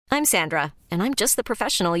I'm Sandra, and I'm just the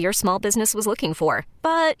professional your small business was looking for.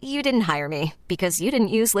 But you didn't hire me because you didn't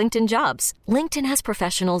use LinkedIn Jobs. LinkedIn has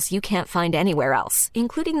professionals you can't find anywhere else,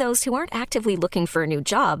 including those who aren't actively looking for a new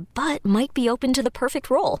job, but might be open to the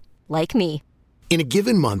perfect role, like me. In a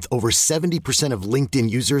given month, over 70% of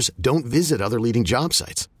LinkedIn users don't visit other leading job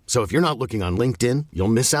sites. So if you're not looking on LinkedIn, you'll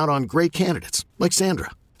miss out on great candidates like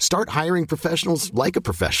Sandra. Start hiring professionals like a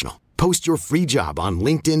professional. Post your free job on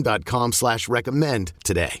linkedin.com/recommend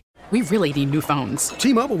today. We really need new phones.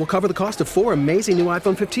 T-Mobile will cover the cost of 4 amazing new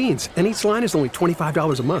iPhone 15s, and each line is only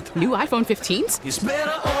 $25 a month. New iPhone 15s? It's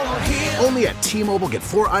better over here. Only at T-Mobile, get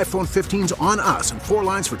 4 iPhone 15s on us and 4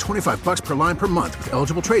 lines for $25 per line per month with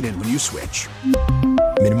eligible trade-in when you switch.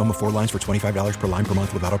 Minimum of 4 lines for $25 per line per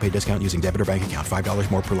month with autopay discount using debit or bank account.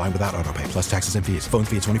 $5 more per line without autopay, plus taxes and fees. Phone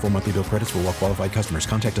fee at 24 monthly bill credits for well-qualified customers.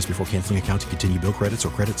 Contact us before canceling account to continue bill credits or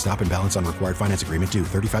credit stop and balance on required finance agreement due.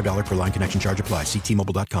 $35 per line connection charge applies. See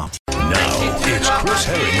T-Mobile.com. Now, it's Chris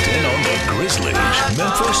Harrington on the Grizzlies,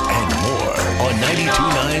 Memphis, and more on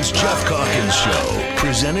 92.9's Jeff Calkins Show.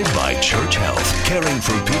 Presented by Church Health, caring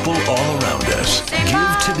for people all around us.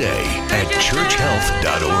 Give today at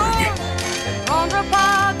churchhealth.org. Prendre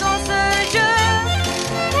part dans ce jeu.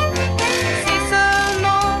 Si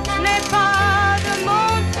seulement n'est pas de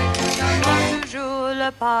monde, quand tu joues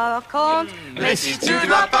le par contre, mais si tu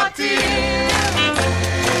dois partir.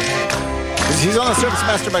 He's on the Service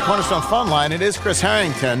Master by Cornerstone phone line. It is Chris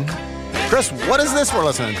Harrington. Chris, what is this we're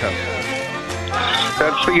listening to?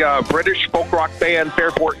 That's the British folk rock band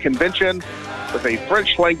Fairport Convention with a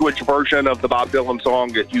French language version of the Bob Dylan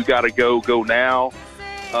song "If You Gotta Go, Go Now."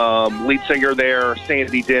 Lead singer there,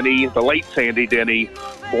 Sandy Denny, the late Sandy Denny,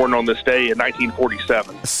 born on this day in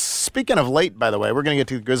 1947. Speaking of late, by the way, we're going to get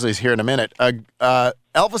to the Grizzlies here in a minute.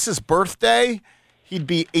 Elvis's birthday, he'd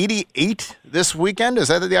be 88 this weekend. Is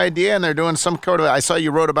that the idea? And they're doing some sort of, I saw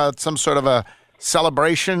you wrote about some sort of a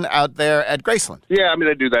celebration out there at Graceland. Yeah, I mean,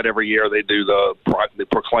 they do that every year. They do they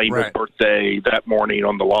proclaim his birthday that morning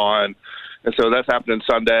on the lawn. And so that's happening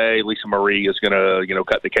Sunday. Lisa Marie is going to,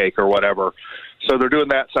 cut the cake or whatever. So they're doing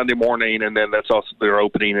that Sunday morning, and then that's also they're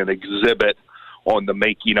opening an exhibit on the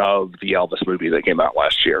making of the Elvis movie that came out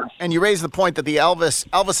last year. And you raised the point that the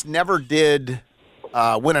Elvis never did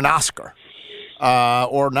win an Oscar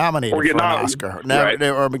or nominated for an Oscar,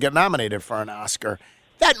 or get nominated for an Oscar.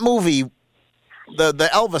 That movie, the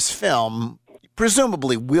Elvis film,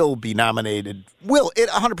 presumably will be nominated.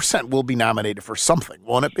 100% will be nominated for something,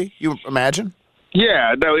 won't it be? You imagine?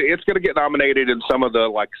 Yeah, no, it's going to get nominated in some of the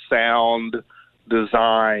sound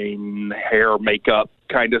design, hair, makeup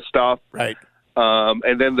kind of stuff. Right.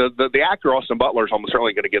 And then the actor, Austin Butler, is almost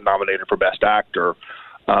certainly going to get nominated for Best Actor.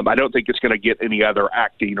 I don't think it's going to get any other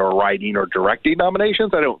acting or writing or directing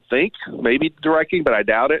nominations. I don't think. Maybe directing, but I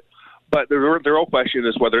doubt it. But the real question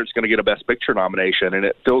is whether it's going to get a Best Picture nomination, and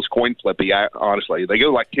it feels coin flippy, honestly. They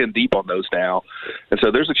go 10 deep on those now, and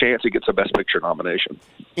so there's a chance it gets a Best Picture nomination.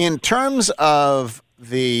 In terms of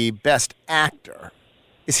the Best Actor,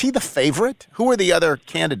 is he the favorite? Who are the other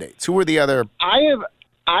candidates? Who are the other? I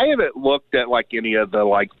haven't looked at any of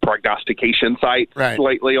the prognostication sites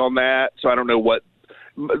lately on that, so I don't know what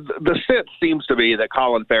the sense seems to be that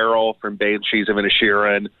Colin Farrell from Banshees of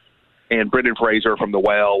Inisherin and Brendan Fraser from The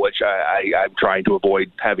Whale, which I'm trying to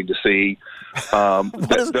avoid having to see.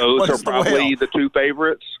 Those are probably the two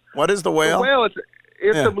favorites. What is The Whale? The Whale,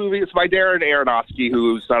 it's a movie. It's by Darren Aronofsky,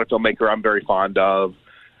 who's not a filmmaker I'm very fond of.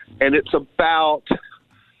 And it's about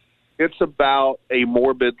a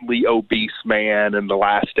morbidly obese man in the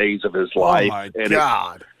last days of his life. Oh, my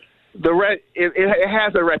God. It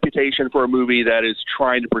has a reputation for a movie that is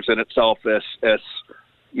trying to present itself as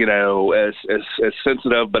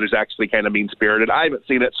sensitive, but is actually kind of mean-spirited. I haven't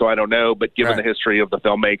seen it, so I don't know. But given the history of the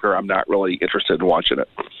filmmaker, I'm not really interested in watching it.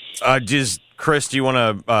 Chris, do you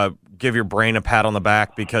want to give your brain a pat on the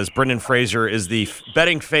back? Because Brendan Fraser is the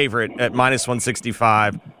betting favorite at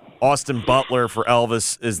 -165. Austin Butler for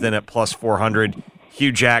Elvis is then at +400.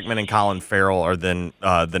 Hugh Jackman and Colin Farrell are then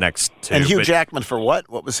the next two. And Hugh Jackman for what?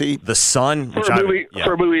 What was he? The Son. For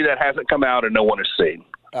a movie that hasn't come out and no one has seen.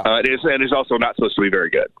 It is also not supposed to be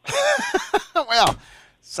very good. Well,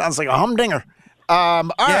 sounds like a humdinger. All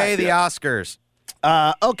right. The Oscars.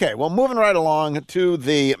 Okay, well, moving right along to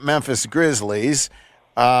the Memphis Grizzlies.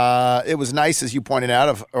 It was nice, as you pointed out,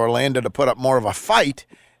 of Orlando to put up more of a fight,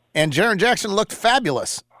 and Jaren Jackson looked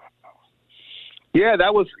fabulous. Yeah,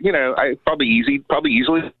 that was, probably easily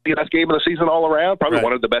the best game of the season all around. Probably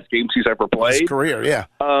one of the best games he's ever played. His career, yeah.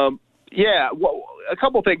 Well, a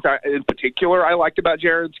couple of things in particular I liked about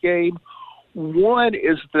Jaren's game. One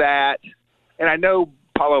is that, and I know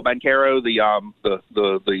Paolo Banchero,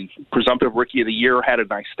 the presumptive rookie of the year, had a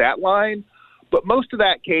nice stat line, but most of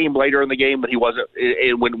that came later in the game. But he wasn't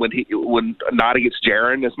when not against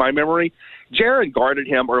Jaren, is my memory. Jaren guarded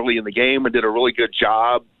him early in the game and did a really good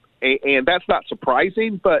job, and that's not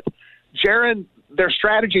surprising. But Jaren, their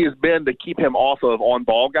strategy has been to keep him off of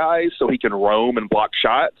on-ball guys so he can roam and block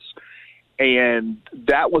shots. And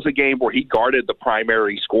that was a game where he guarded the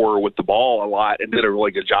primary scorer with the ball a lot and did a really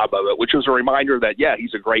good job of it, which was a reminder that, yeah,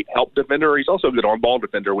 he's a great help defender. He's also a good on-ball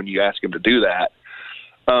defender when you ask him to do that.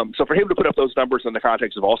 So for him to put up those numbers in the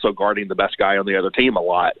context of also guarding the best guy on the other team a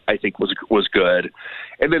lot, I think was good.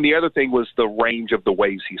 And then the other thing was the range of the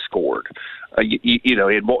ways he scored. He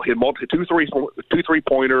had two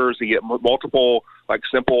three-pointers. He had multiple,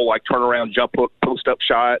 simple, turnaround, jump hook, post-up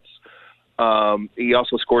shots. He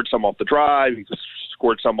also scored some off the drive. He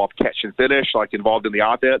scored some off catch and finish, involved in the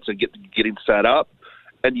offense and getting set up.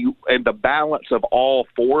 And the balance of all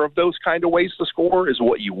four of those kind of ways to score is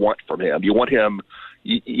what you want from him. You want him,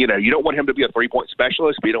 you don't want him to be a three-point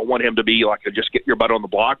specialist, but you don't want him to be just get your butt on the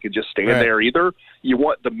block and just stand there either. You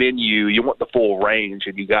want the menu, you want the full range,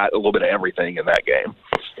 and you got a little bit of everything in that game.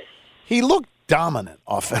 He looked dominant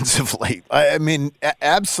offensively. I mean,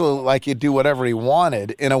 absolutely, he'd do whatever he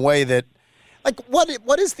wanted in a way that,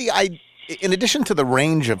 what is the idea? In addition to the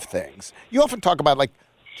range of things, you often talk about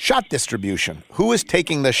shot distribution. Who is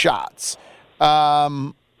taking the shots?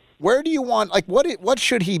 Where do you want? What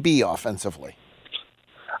should he be offensively?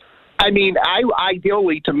 I mean,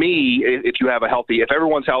 ideally, to me, if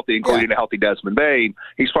everyone's healthy, including a healthy Desmond Bane,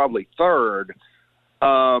 he's probably third.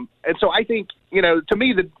 And so I think, to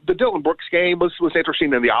me, the Dillon Brooks game was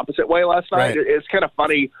interesting in the opposite way last night. Right. It's kind of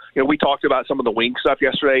funny. We talked about some of the wing stuff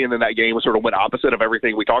yesterday, and then that game sort of went opposite of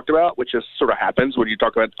everything we talked about, which just sort of happens when you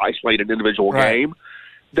talk about isolated individual game.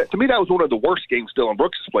 To me, that was one of the worst games Dillon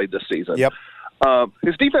Brooks has played this season. Yep.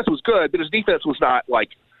 His defense was good, but his defense was not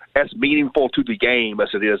as meaningful to the game as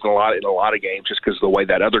it is in a lot of games, just because of the way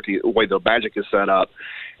way the Magic is set up.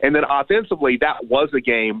 And then offensively, that was a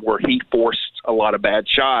game where he forced a lot of bad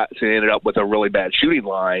shots and ended up with a really bad shooting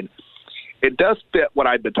line. It does fit what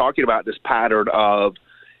I've been talking about, this pattern of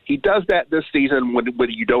he does that this season when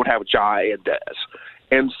you don't have Jai and Des.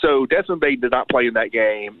 And so Desmond Bane did not play in that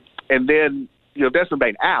game. And then, Desmond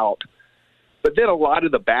Bane out. But then a lot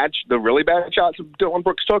of the really bad shots Dillon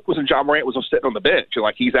Brooks took was when John Morant was sitting on the bench.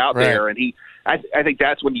 He's out there, and I think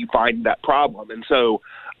that's when you find that problem. And so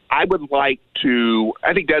I would like to –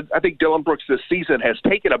 I think Dillon Brooks this season has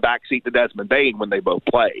taken a backseat to Desmond Bane when they both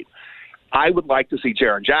played. I would like to see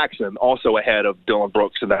Jaren Jackson also ahead of Dillon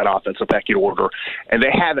Brooks in that offensive pecking order, and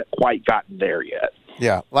they haven't quite gotten there yet.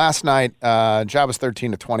 Yeah. Last night, Ja was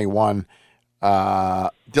 13 of 21.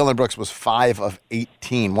 Dillon Brooks was 5 of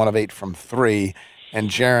 18, 1 of 8 from 3, and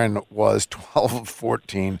Jaren was 12 of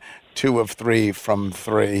 14, 2 of 3 from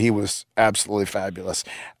 3. He was absolutely fabulous.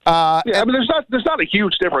 I mean, there's not a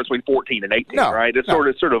huge difference between 14 and 18, right? It's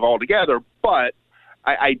sort of all together, but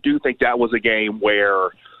I do think that was a game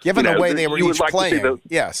where, given the way they were each playing,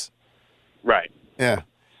 yes, right, yeah.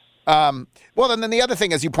 Well, and then the other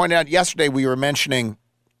thing, as you pointed out yesterday, we were mentioning,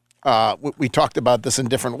 we talked about this in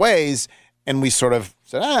different ways. And we sort of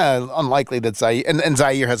said, unlikely that Zaire – and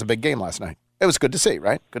Zaire has a big game last night. It was good to see,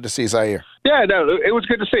 right? Good to see Zaire. Yeah, no, it was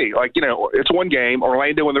good to see. It's one game.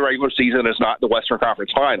 Orlando in the regular season is not the Western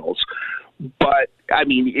Conference Finals. But, I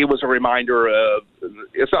mean, it was a reminder of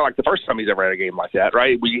 – it's not like the first time he's ever had a game like that,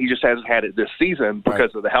 right? He just hasn't had it this season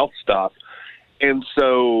because of the health stuff. And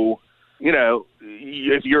so –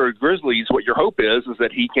 if you're a Grizzlies, what your hope is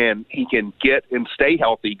that he can get and stay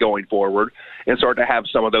healthy going forward and start to have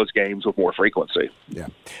some of those games with more frequency. Yeah.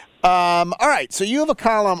 All right. So you have a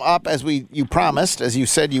column up, as you promised, as you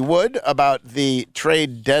said you would, about the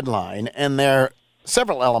trade deadline, and there are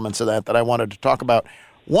several elements of that I wanted to talk about.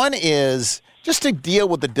 One is just to deal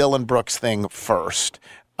with the Dillon Brooks thing first,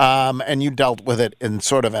 and you dealt with it in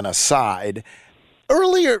sort of an aside.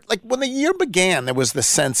 Earlier, when the year began, there was the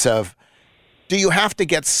sense of, do you have to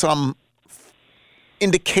get some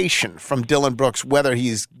indication from Dillon Brooks whether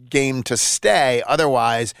he's game to stay?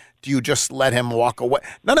 Otherwise, do you just let him walk away?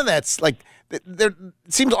 None of that's there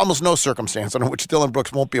seems almost no circumstance under which Dillon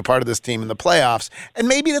Brooks won't be a part of this team in the playoffs. And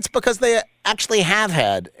maybe that's because they actually have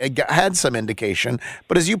had some indication.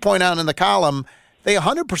 But as you point out in the column, they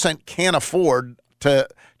 100% can't afford to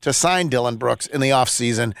sign Dillon Brooks in the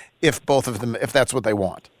offseason if that's what they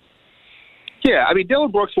want. Yeah, I mean,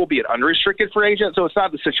 Dillon Brooks will be an unrestricted free agent, so it's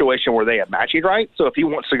not the situation where they have matching rights. So if he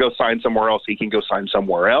wants to go sign somewhere else, he can go sign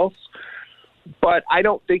somewhere else. But I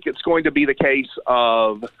don't think it's going to be the case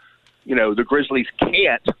of, the Grizzlies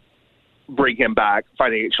can't bring him back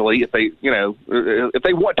financially if they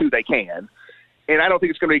want to, they can. And I don't think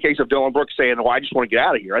it's going to be a case of Dillon Brooks saying, well, I just want to get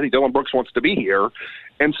out of here. I think Dillon Brooks wants to be here.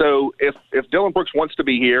 And so if Dillon Brooks wants to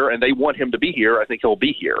be here and they want him to be here, I think he'll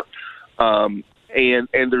be here. And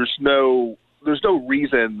there's no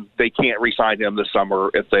reason they can't re-sign him this summer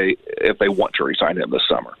if they want to re-sign him this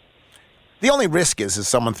summer. The only risk is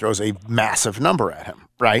someone throws a massive number at him,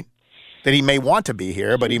 right? That he may want to be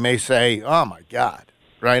here, but he may say, oh, my God.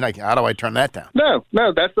 Right? How do I turn that down? No,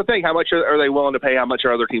 that's the thing. How much are they willing to pay? How much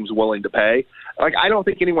are other teams willing to pay? Like, I don't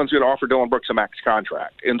think anyone's going to offer Dillon Brooks a max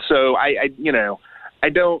contract. And so I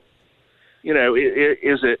don't,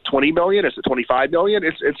 is it $20 million? Is it $25 million?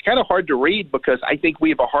 It's kind of hard to read because I think we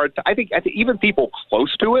have a hard time. I think even people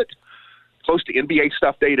close to NBA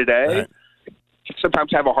stuff day to day,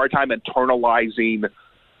 sometimes have a hard time internalizing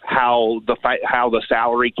how the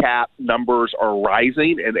salary cap numbers are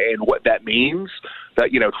rising and what that means. That,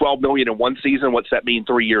 $12 million in one season, what's that mean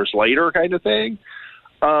 3 years later kind of thing?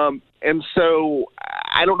 And so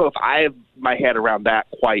I don't know if I have my head around that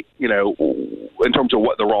quite, in terms of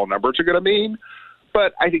what the raw numbers are going to mean.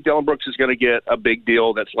 But I think Dillon Brooks is going to get a big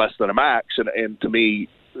deal that's less than a max. And to me,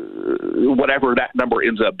 whatever that number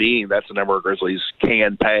ends up being, that's the number Grizzlies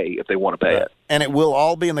can pay if they want to pay it. And it will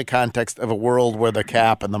all be in the context of a world where the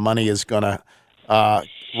cap and the money is going to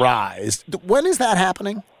rise. When is that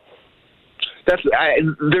happening?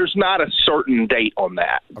 There's not a certain date on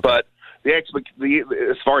that, but as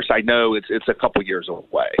far as I know, it's a couple years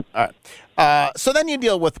away. All right. So then you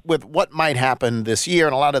deal with what might happen this year,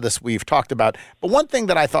 and a lot of this we've talked about. But one thing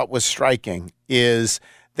that I thought was striking is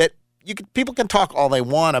that people can talk all they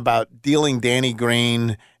want about dealing Danny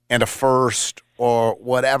Green and a first or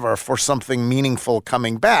whatever for something meaningful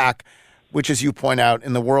coming back, which, as you point out,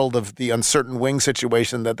 in the world of the uncertain wing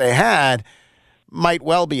situation that they had, might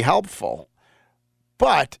well be helpful.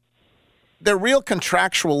 But there are real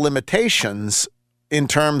contractual limitations in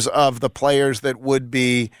terms of the players that would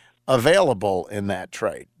be available in that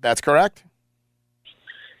trade. That's correct?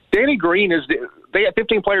 Danny Green they have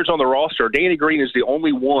 15 players on the roster. Danny Green is the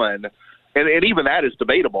only one, and even that is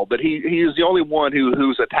debatable, but he is the only one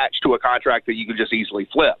who's attached to a contract that you can just easily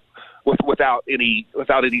flip without any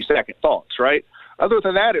second thoughts, right? Other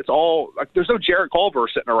than that, it's all like there's no Jarrett Culver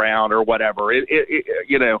sitting around or whatever.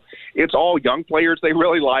 It's all young players they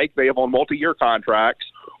really like. They have on multi-year contracts,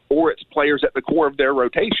 or it's players at the core of their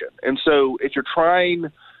rotation. And so, if you're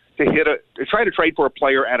trying to trade for a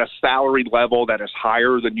player at a salary level that is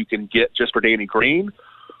higher than you can get just for Danny Green,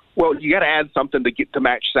 well, you got to add something to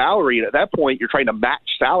match salary. And at that point, you're trying to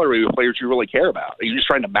match salary with players you really care about. Are you just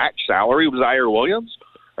trying to match salary with Zaire Williams?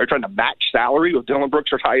 Are you trying to match salary with Dillon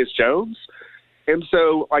Brooks or Tyus Jones? And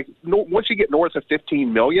so, once you get north of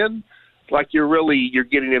 $15 million, you're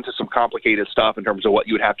getting into some complicated stuff in terms of what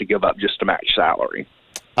you would have to give up just to match salary.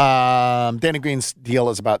 Danny Green's deal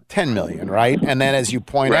is about $10 million, right? And then, as you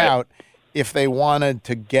point out, if they wanted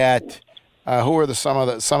to get, who are some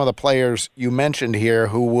of the players you mentioned here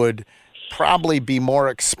who would probably be more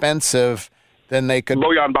expensive than they could?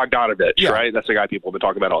 Bojan Bogdanovic, right? That's the guy people have been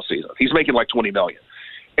talking about all season. He's making like $20 million,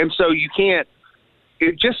 and so you can't.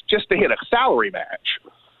 Just to hit a salary match,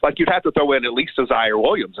 you'd have to throw in at least a Zaire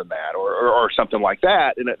Williams in that or something like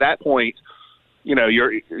that. And at that point, you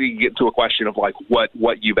get to a question of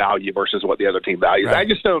what you value versus what the other team values. Right. I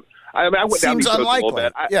just don't. I went down these roads a little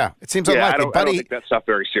bit. It seems unlikely. I don't take that stuff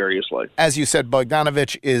very seriously. As you said,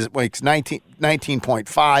 Bogdanovic makes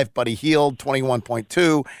 19.5. Buddy Hield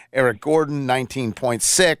 21.2. Eric Gordon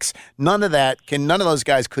 19.6. None of those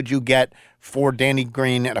guys could you get for Danny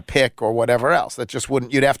Green and a pick or whatever else. That just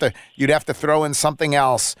wouldn't. You'd have to throw in something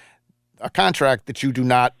else, a contract that you do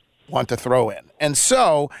not want to throw in, and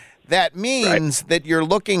so that means that you're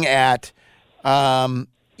looking at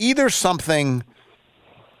either something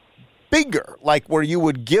bigger, like where you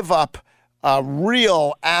would give up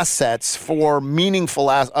real assets for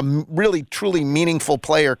a really truly meaningful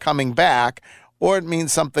player coming back, or it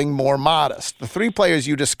means something more modest. The three players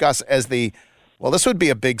you discuss as this would be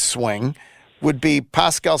a big swing, would be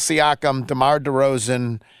Pascal Siakam, DeMar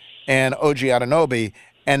DeRozan, and OG Anunoby,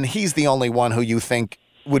 and he's the only one who you think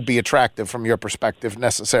would be attractive from your perspective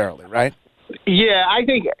necessarily, right? Yeah, I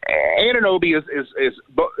think Anunoby is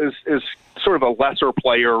sort of a lesser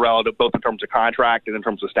player relative both in terms of contract and in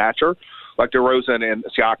terms of stature. Like DeRozan and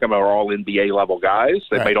Siakam are all NBA level guys.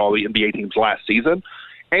 They made all the NBA teams last season.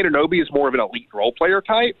 Anunoby is more of an elite role player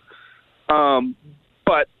type.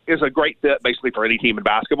 But is a great fit basically for any team in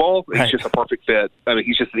basketball. He's just a perfect fit. I mean,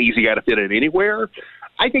 he's just an easy guy to fit in anywhere.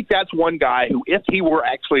 I think that's one guy who, if he were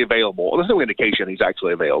actually available, there's no indication he's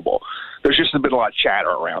actually available. There's just been a lot of chatter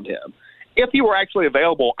around him. if he were actually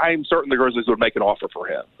available, I'm certain the Grizzlies would make an offer for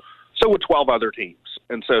him. So would 12 other teams,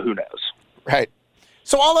 and so who knows? Right.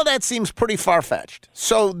 So all of that seems pretty far-fetched.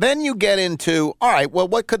 So then you get into, all right, well,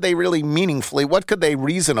 what could they really meaningfully, what could they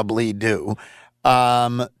reasonably do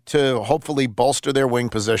to hopefully bolster their wing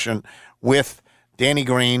position with Danny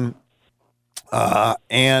Green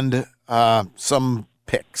and some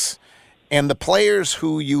picks? And the players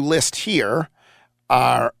who you list here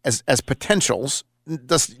are as potentials,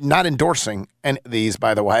 not endorsing these,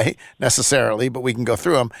 by the way, necessarily, but we can go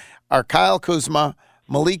through them, are Kyle Kuzma,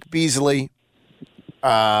 Malik Beasley,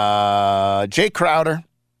 Jay Crowder,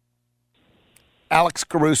 Alex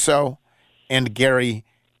Caruso, and Gary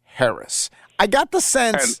Harris. I got the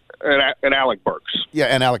sense... And Alec Burks. Yeah,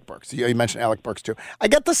 and Alec Burks. You mentioned Alec Burks, too. I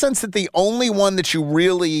get the sense that the only one that you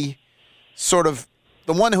really sort of...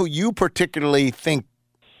 The one who you particularly think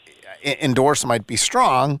endorse might be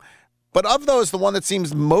Strong, but of those, the one that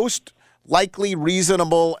seems most likely,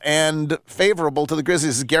 reasonable, and favorable to the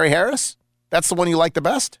Grizzlies is Gary Harris? That's the one you like the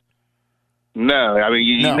best? No, I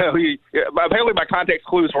mean, apparently my context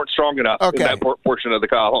clues weren't strong enough in that portion of the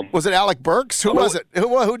column. Was it Alec Burks? Who was it?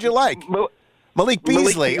 Who'd you like? Malik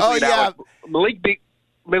Beasley. Oh, yeah. Malik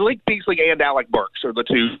Beasley and Alec Burks are the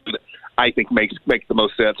two that I think make the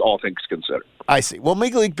most sense, all things considered. I see. Well,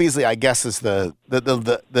 Malik Beasley, I guess, is the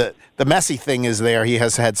messy thing is there. He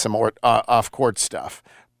has had some off-court stuff.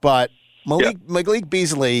 But Malik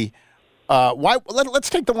Beasley... why? Let's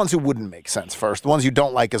take the ones who wouldn't make sense first, the ones you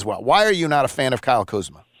don't like as well. Why are you not a fan of Kyle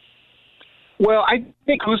Kuzma? Well, I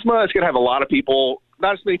think Kuzma is going to have a lot of people,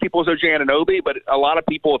 not as many people as OG Anunoby, but a lot of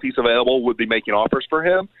people, if he's available, would be making offers for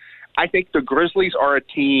him. I think the Grizzlies are a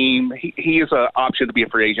team. He is an option to be a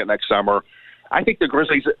free agent next summer. I think the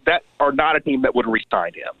Grizzlies that are not a team that would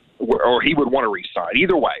re-sign him, or he would want to re-sign.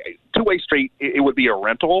 Either way, two-way street, it would be a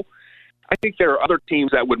rental. I think there are other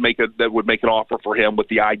teams that would make an offer for him with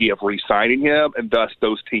the idea of re-signing him, and thus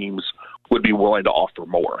those teams would be willing to offer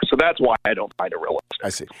more. So that's why I don't find it realistic. I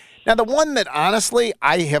see. Now, the one that honestly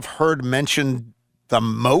I have heard mentioned the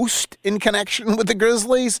most in connection with the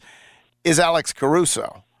Grizzlies is Alex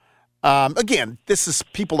Caruso. Again, this is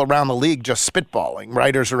people around the league just spitballing,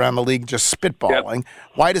 writers around the league just spitballing. Yep.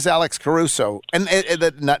 Why does Alex Caruso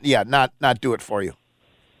not do it for you?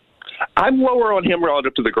 I'm lower on him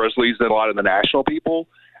relative to the Grizzlies than a lot of the national people.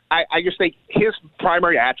 I just think his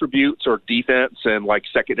primary attributes are defense and like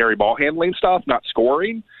secondary ball handling stuff, not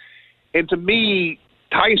scoring. And to me,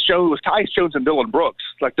 Tyus Jones and Dillon Brooks,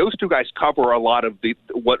 like those two guys cover a lot of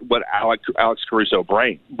what Alex Caruso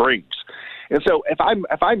brings. And so if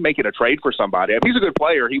I'm making a trade for somebody, if he's a good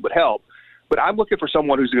player, he would help. But I'm looking for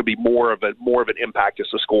someone who's going to be more of an impact as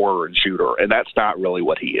a scorer and shooter, and that's not really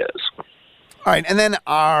what he is. All right, and then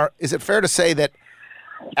is it fair to say that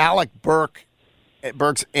Alec Burks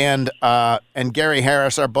and Gary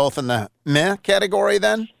Harris are both in the meh category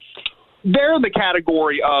then? They're in the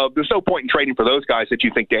category of there's no point in trading for those guys that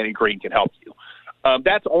you think Danny Green can help you.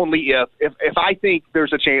 That's only if I think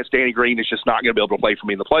there's a chance Danny Green is just not going to be able to play for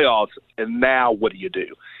me in the playoffs, and now what do you do?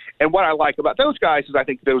 And what I like about those guys is I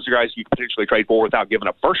think those are guys you can potentially trade for without giving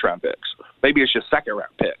up first-round picks. Maybe it's just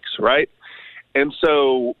second-round picks, right? And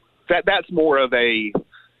so that's more of a,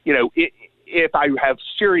 if I have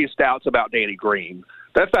serious doubts about Danny Green,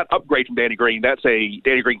 that's not upgrade from Danny Green. That's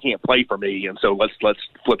Danny Green can't play for me, and so let's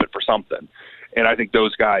flip it for something. And I think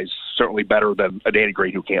those guys certainly better than a Danny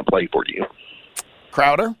Green who can't play for you.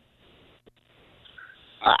 Crowder?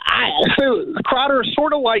 So Crowder is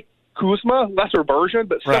sort of like Kuzma, lesser version,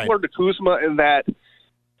 but similar to Kuzma in that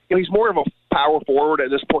he's more of a power forward at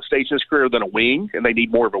this stage in his career than a wing, and they need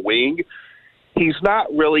more of a wing. He's not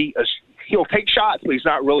really he'll take shots, but he's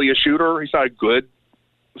not really a shooter. He's not a good,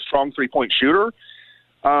 strong three-point shooter.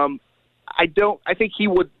 I think he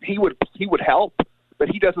would help, but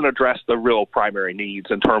he doesn't address the real primary needs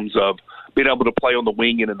in terms of being able to play on the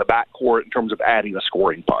wing and in the backcourt in terms of adding a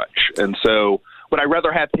scoring punch. And so would I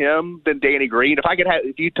rather have him than Danny Green?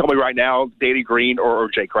 If you tell me right now Danny Green or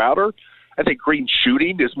Jay Crowder, I think Green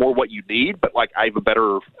shooting is more what you need, but I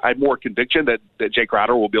have more conviction that Jay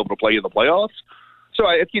Crowder will be able to play in the playoffs. So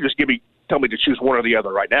if you just tell me to choose one or the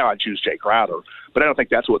other right now, I'd choose Jay Crowder. But I don't think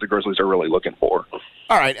that's what the Grizzlies are really looking for.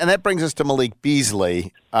 All right, and that brings us to Malik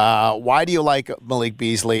Beasley. Why do you like Malik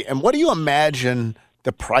Beasley, and what do you imagine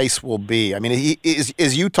the price will be? I mean,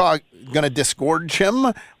 is Utah going to disgorge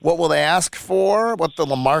him? What will they ask for? What will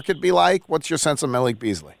the market be like? What's your sense of Malik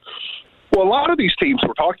Beasley? Well, a lot of these teams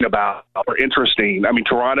we're talking about are interesting. I mean,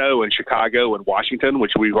 Toronto and Chicago and Washington,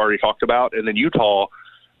 which we've already talked about, and then Utah,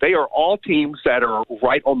 they are all teams that are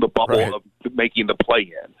right on the bubble of making the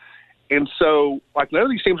play-in. And so, like, none of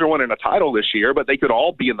these teams are winning a title this year, but they could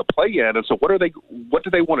all be in the play-in. And so what do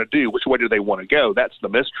they want to do? Which way do they want to go? That's the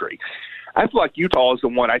mystery. I feel like Utah is the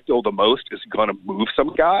one I feel the most is going to move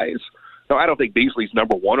some guys. Now, I don't think Beasley's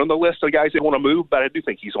number one on the list of guys they want to move, but I do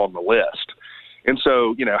think he's on the list. And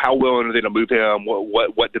so, how willing are they to move him?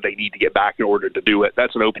 What do they need to get back in order to do it?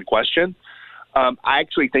 That's an open question. I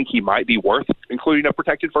actually think he might be worth including a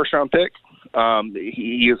protected first-round pick.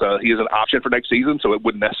 He is an option for next season, so it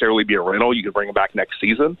wouldn't necessarily be a rental. You could bring him back next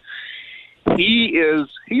season.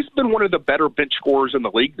 He's been one of the better bench scorers in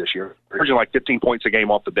the league this year, averaging like 15 points a game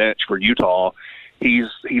off the bench for Utah. He's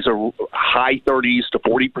a high 30s to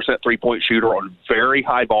 40% three-point shooter on very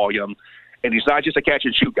high volume, and he's not just a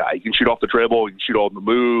catch-and-shoot guy. He can shoot off the dribble, he can shoot on the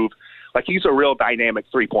move. Like, he's a real dynamic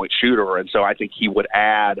three-point shooter, and so I think he would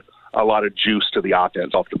add a lot of juice to the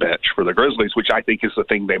offense off the bench for the Grizzlies, which I think is the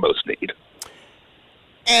thing they most need.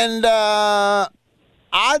 And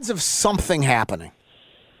odds of something happening?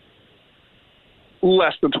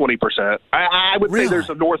 Less than 20%. I would say there's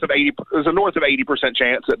a north of 80%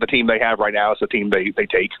 chance that the team they have right now is the team they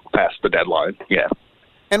take past the deadline. Yeah.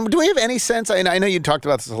 And do we have any sense? And I know you talked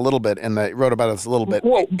about this a little bit and wrote about this a little bit.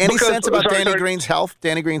 Well, any sense about Danny Green's health?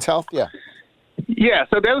 Danny Green's health? Yeah. Yeah.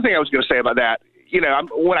 So the other thing I was going to say about that,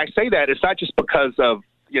 when I say that, it's not just because of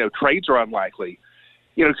trades are unlikely.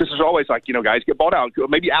 Because there's always guys get bought out.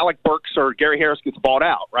 Maybe Alec Burks or Gary Harris gets bought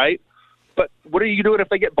out, right? But what are you doing if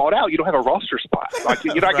they get bought out? You don't have a roster spot. Like,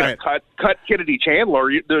 you're not going to cut Kennedy Chandler.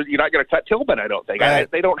 You're not going to cut Tillman, I don't think. Right.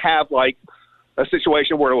 They don't have, a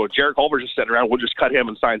situation where Jarrett Culver's just sitting around, we'll just cut him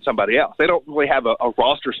and sign somebody else. They don't really have a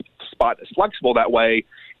roster spot that's flexible that way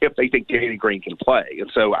if they think Danny Green can play. And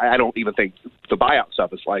so I don't even think the buyout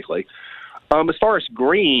stuff is likely. As far as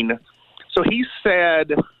Green, so he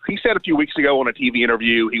said a few weeks ago on a TV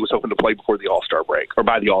interview he was hoping to play before the All-Star break, or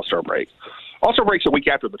by the All-Star break. All-Star break's a week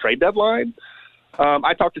after the trade deadline.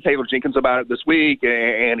 I talked to Taylor Jenkins about it this week,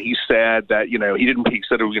 and he said that, he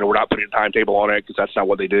said, we're not putting a timetable on it because that's not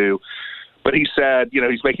what they do. But he said,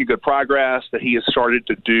 he's making good progress, that he has started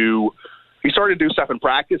to do stuff in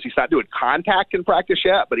practice. He's not doing contact in practice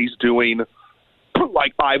yet, but he's doing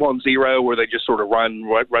like 5-on-0 where they just sort of run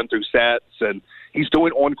through sets, and he's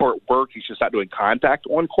doing on-court work. He's just not doing contact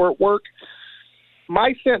on-court work.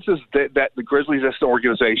 My sense is that the Grizzlies as an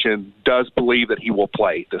organization does believe that he will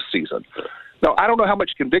play this season. Now, I don't know how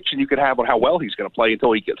much conviction you could have on how well he's going to play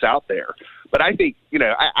until he gets out there. But I think,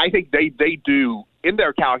 I think they do, in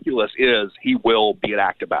their calculus is he will be an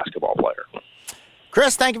active basketball player.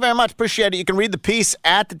 Chris, thank you very much. Appreciate it. You can read the piece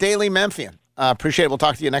at the Daily Memphian. Appreciate it. We'll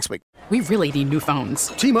talk to you next week. We really need new phones.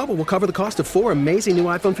 T-Mobile will cover the cost of 4 amazing new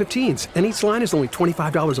iPhone 15s, and each line is only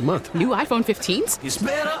 $25 a month. New iPhone 15s? It's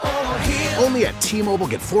better over here. Only at T-Mobile,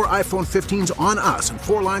 get 4 iPhone 15s on us and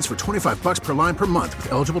 4 lines for $25 per line per month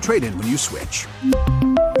with eligible trade-in when you switch.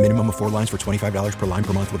 Minimum of 4 lines for $25 per line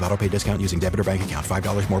per month with auto-pay discount using debit or bank account.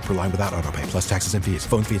 $5 more per line without auto-pay, plus taxes and fees.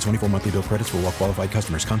 Phone fee at 24 monthly bill credits for well-qualified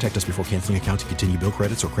customers. Contact us before canceling account to continue bill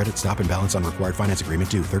credits or credit stop and balance on required finance agreement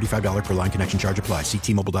due. $35 per line connection charge applies. See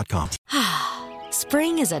T-Mobile.com.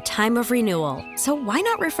 Spring is a time of renewal, so why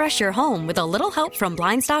not refresh your home with a little help from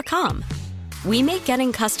Blinds.com? We make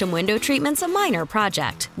getting custom window treatments a minor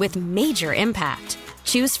project with major impact.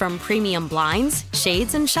 Choose from premium blinds,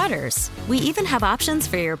 shades, and shutters. We even have options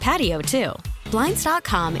for your patio, too.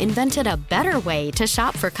 Blinds.com invented a better way to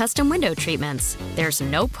shop for custom window treatments. There's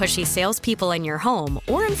no pushy salespeople in your home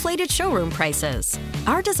or inflated showroom prices.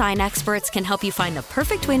 Our design experts can help you find the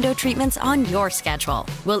perfect window treatments on your schedule.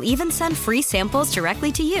 We'll even send free samples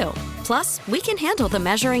directly to you. Plus, we can handle the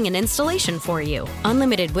measuring and installation for you.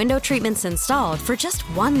 Unlimited window treatments installed for just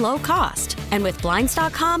one low cost. And with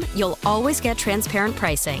Blinds.com, you'll always get transparent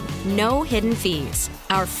pricing. No hidden fees.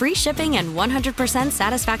 Our free shipping and 100%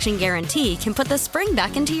 satisfaction guarantee can put the spring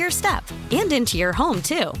back into your step and into your home,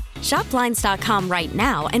 too. Shop Blinds.com right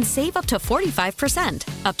now and save up to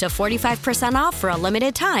 45%. Up to 45% off for a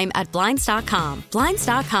limited time at Blinds.com.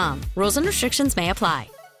 Blinds.com. Rules and restrictions may apply.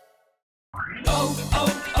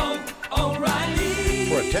 O'Reilly.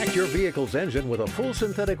 Protect your vehicle's engine with a full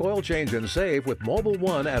synthetic oil change and save with Mobil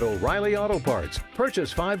 1 at O'Reilly Auto Parts.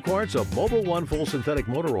 Purchase 5 quarts of Mobil 1 full synthetic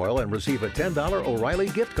motor oil and receive a $10 O'Reilly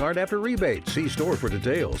gift card after rebate. See store for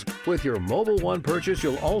details. With your Mobil 1 purchase,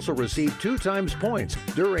 you'll also receive 2 times points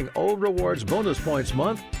during O Rewards Bonus Points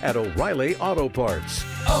Month at O'Reilly Auto Parts.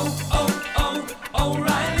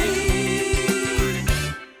 O'Reilly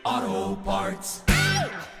Auto Parts.